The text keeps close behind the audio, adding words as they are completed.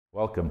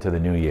Welcome to the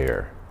new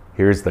year.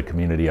 Here's the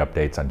community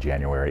updates on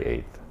January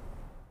 8th.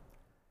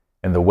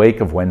 In the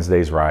wake of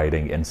Wednesday's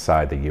rioting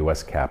inside the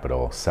U.S.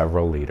 Capitol,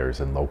 several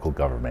leaders in local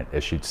government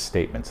issued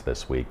statements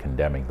this week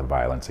condemning the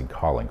violence and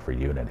calling for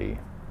unity.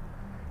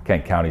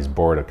 Kent County's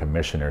Board of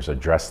Commissioners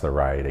addressed the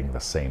rioting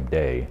the same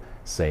day,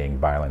 saying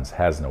violence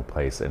has no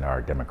place in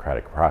our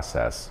democratic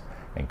process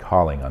and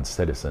calling on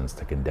citizens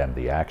to condemn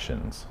the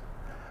actions.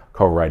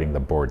 Co-writing the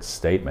board's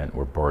statement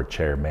were Board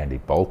Chair Mandy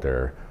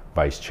Bolter,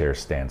 Vice Chair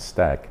Stan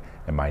Steck,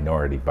 and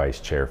Minority Vice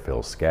Chair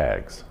Phil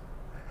Skaggs.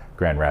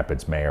 Grand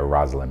Rapids Mayor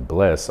Rosalind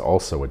Bliss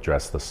also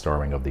addressed the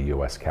storming of the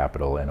U.S.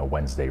 Capitol in a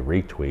Wednesday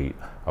retweet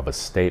of a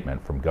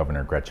statement from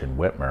Governor Gretchen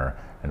Whitmer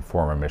and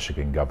former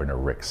Michigan Governor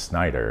Rick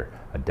Snyder,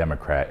 a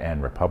Democrat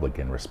and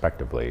Republican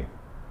respectively.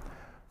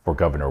 For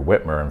Governor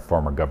Whitmer and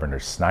former Governor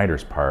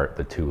Snyder's part,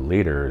 the two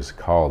leaders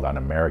called on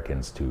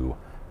Americans to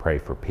pray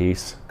for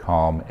peace,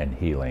 calm, and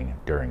healing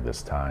during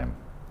this time.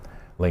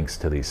 Links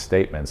to these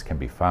statements can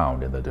be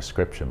found in the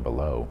description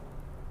below.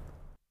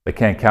 The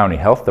Kent County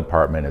Health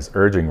Department is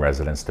urging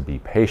residents to be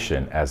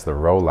patient as the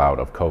rollout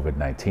of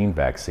COVID-19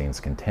 vaccines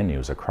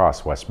continues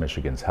across West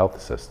Michigan's health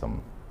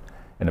system.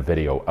 In a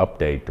video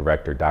update,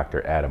 Director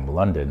Dr. Adam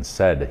London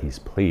said that he's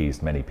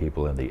pleased many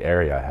people in the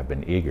area have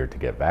been eager to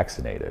get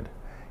vaccinated.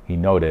 He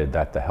noted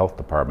that the health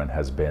department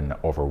has been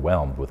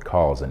overwhelmed with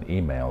calls and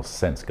emails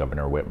since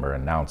Governor Whitmer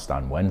announced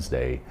on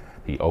Wednesday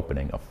the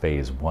opening of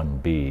Phase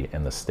 1B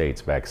in the state's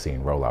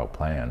vaccine rollout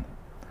plan.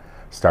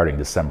 Starting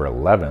December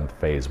 11th,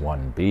 Phase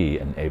 1B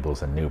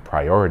enables a new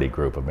priority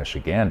group of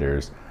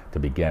Michiganders to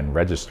begin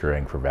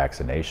registering for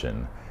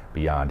vaccination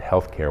beyond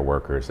healthcare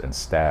workers and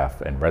staff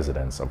and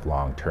residents of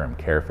long-term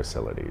care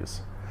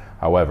facilities.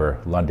 However,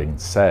 London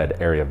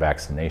said area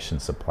vaccination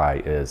supply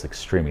is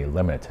extremely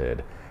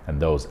limited, and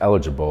those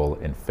eligible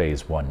in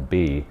Phase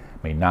 1B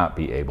may not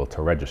be able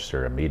to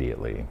register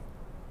immediately.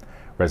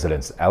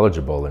 Residents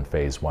eligible in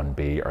Phase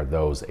 1B are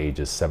those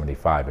ages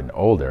 75 and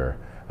older,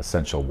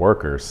 essential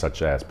workers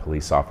such as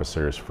police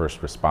officers,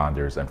 first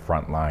responders, and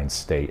frontline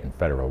state and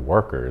federal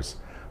workers,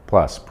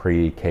 plus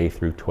pre-K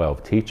through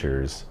 12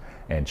 teachers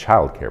and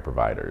child care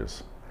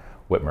providers.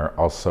 Whitmer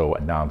also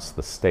announced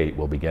the state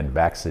will begin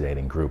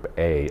vaccinating Group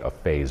A of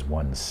Phase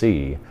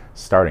 1C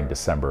starting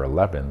December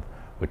 11th,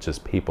 which is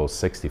people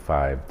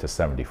 65 to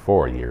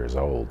 74 years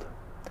old.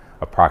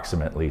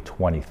 Approximately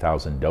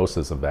 20,000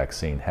 doses of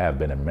vaccine have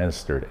been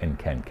administered in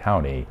Kent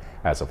County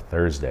as of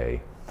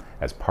Thursday,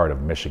 as part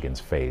of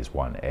Michigan's Phase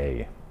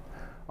 1A.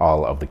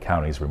 All of the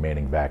county's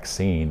remaining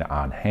vaccine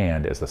on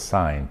hand is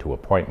assigned to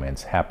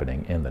appointments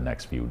happening in the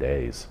next few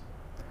days.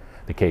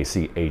 The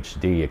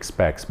KCHD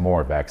expects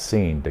more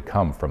vaccine to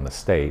come from the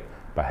state,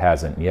 but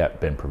hasn't yet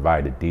been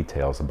provided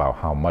details about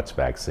how much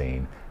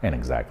vaccine and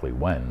exactly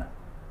when.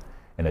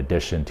 In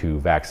addition to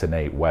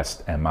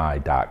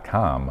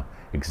vaccinatewestmi.com,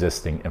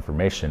 existing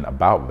information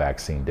about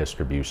vaccine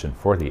distribution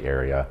for the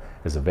area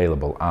is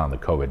available on the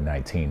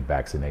COVID-19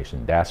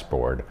 vaccination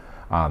dashboard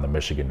on the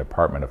Michigan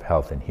Department of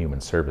Health and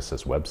Human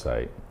Services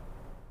website.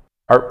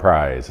 Art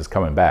Prize is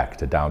coming back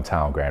to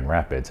downtown Grand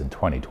Rapids in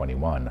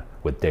 2021,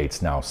 with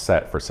dates now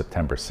set for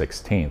September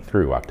 16th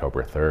through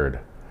October 3rd.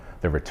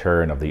 The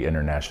return of the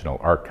International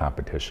Art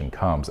Competition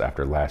comes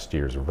after last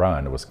year's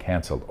run was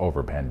canceled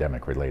over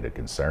pandemic-related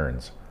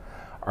concerns.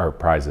 Art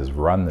Prize's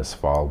run this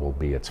fall will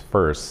be its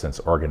first since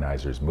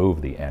organizers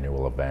moved the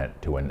annual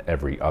event to an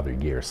every other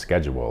year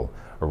schedule,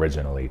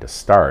 originally to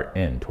start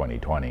in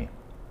 2020.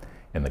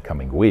 In the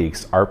coming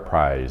weeks, Art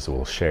Prize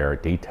will share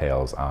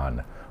details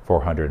on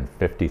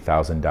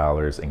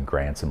 $450,000 in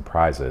grants and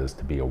prizes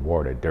to be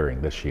awarded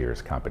during this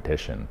year's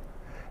competition.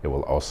 It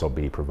will also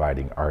be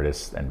providing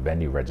artists and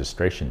venue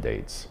registration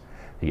dates.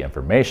 The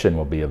information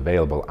will be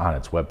available on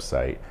its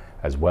website,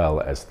 as well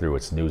as through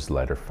its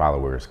newsletter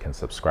followers can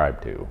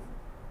subscribe to.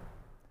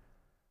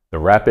 The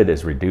Rapid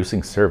is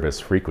reducing service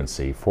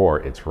frequency for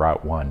its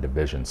Route 1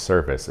 division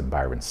service in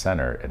Byron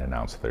Center, it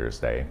announced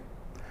Thursday.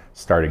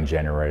 Starting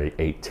January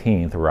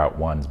 18th, Route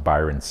 1's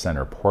Byron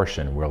Center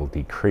portion will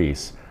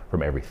decrease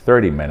from every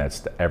 30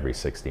 minutes to every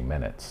 60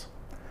 minutes.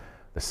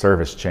 The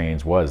service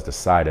change was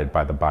decided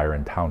by the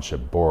Byron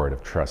Township Board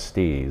of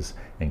Trustees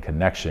in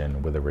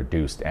connection with a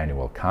reduced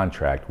annual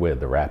contract with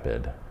the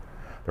Rapid.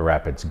 The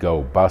Rapid's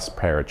Go bus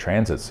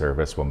paratransit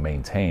service will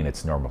maintain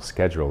its normal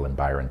schedule in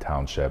Byron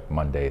Township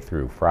Monday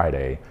through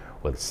Friday,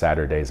 with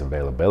Saturday's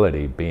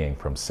availability being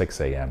from 6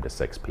 a.m. to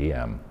 6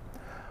 p.m.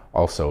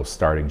 Also,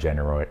 starting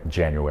January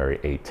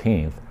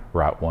 18th,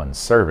 Route 1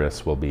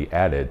 service will be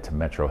added to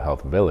Metro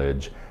Health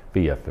Village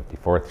via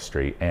 54th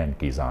Street and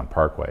Gizon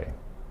Parkway.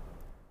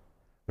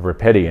 The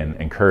Rapidian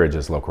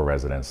encourages local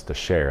residents to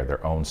share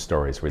their own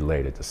stories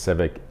related to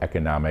civic,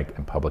 economic,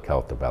 and public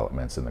health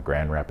developments in the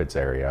Grand Rapids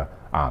area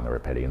on the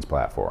Rapidian's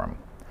platform.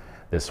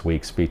 This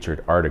week's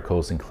featured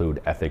articles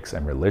include Ethics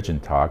and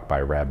Religion Talk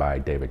by Rabbi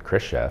David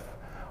Khrushchev,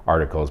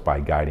 articles by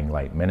Guiding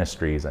Light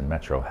Ministries and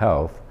Metro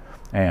Health,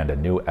 and a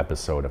new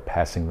episode of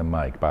Passing the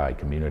Mic by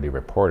community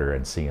reporter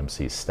and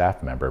CMC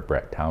staff member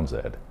Brett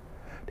Townsend.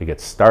 To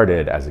get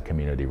started as a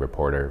community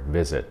reporter,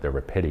 visit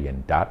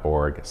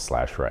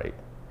therapidian.org/write.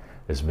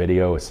 This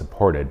video is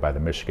supported by the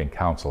Michigan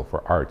Council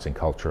for Arts and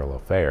Cultural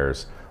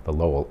Affairs, the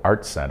Lowell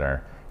Arts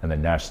Center, and the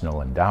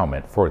National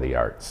Endowment for the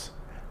Arts.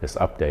 This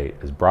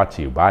update is brought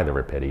to you by the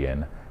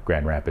Rapidian,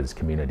 Grand Rapids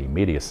Community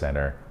Media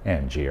Center,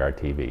 and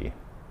GRTV.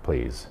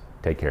 Please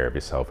take care of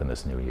yourself in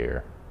this new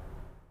year.